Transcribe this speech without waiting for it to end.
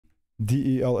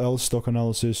DELL stock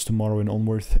analysis tomorrow and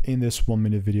onward. In this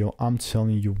 1-minute video, I'm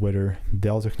telling you whether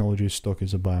Dell Technologies stock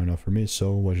is a buy or not for me.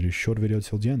 So watch this short video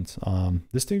till the end.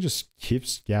 This thing just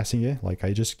keeps gassing it. Like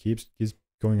I just keeps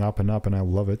going up, and I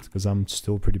love it because I'm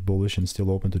still pretty bullish and still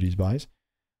open to these buys.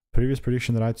 Previous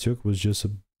prediction that I took was just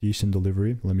a decent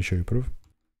delivery. Let me show you proof.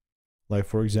 Like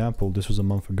for example, this was a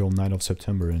month ago, 9th of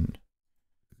September, and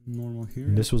normal here.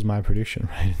 This was my prediction,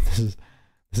 right? This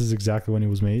is exactly when it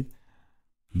was made.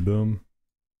 Boom.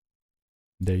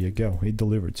 There you go. It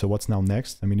delivered. So what's now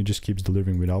next? I mean, it just keeps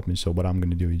delivering without me. So what I'm going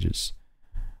to do is just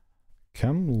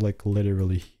come like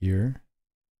literally here.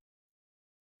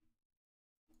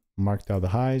 Marked out the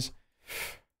highs.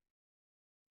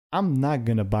 I'm not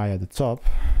going to buy at the top.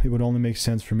 It would only make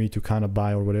sense for me to kind of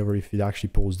buy or whatever if it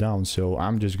actually pulls down. So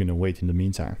I'm just going to wait in the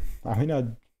meantime. I mean, I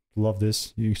love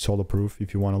this. You saw the proof.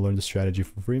 If you want to learn the strategy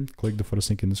for free, click the photos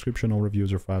link in the description. All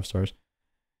reviews are 5 stars.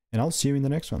 And I'll see you in the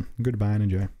next one. Goodbye and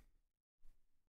enjoy.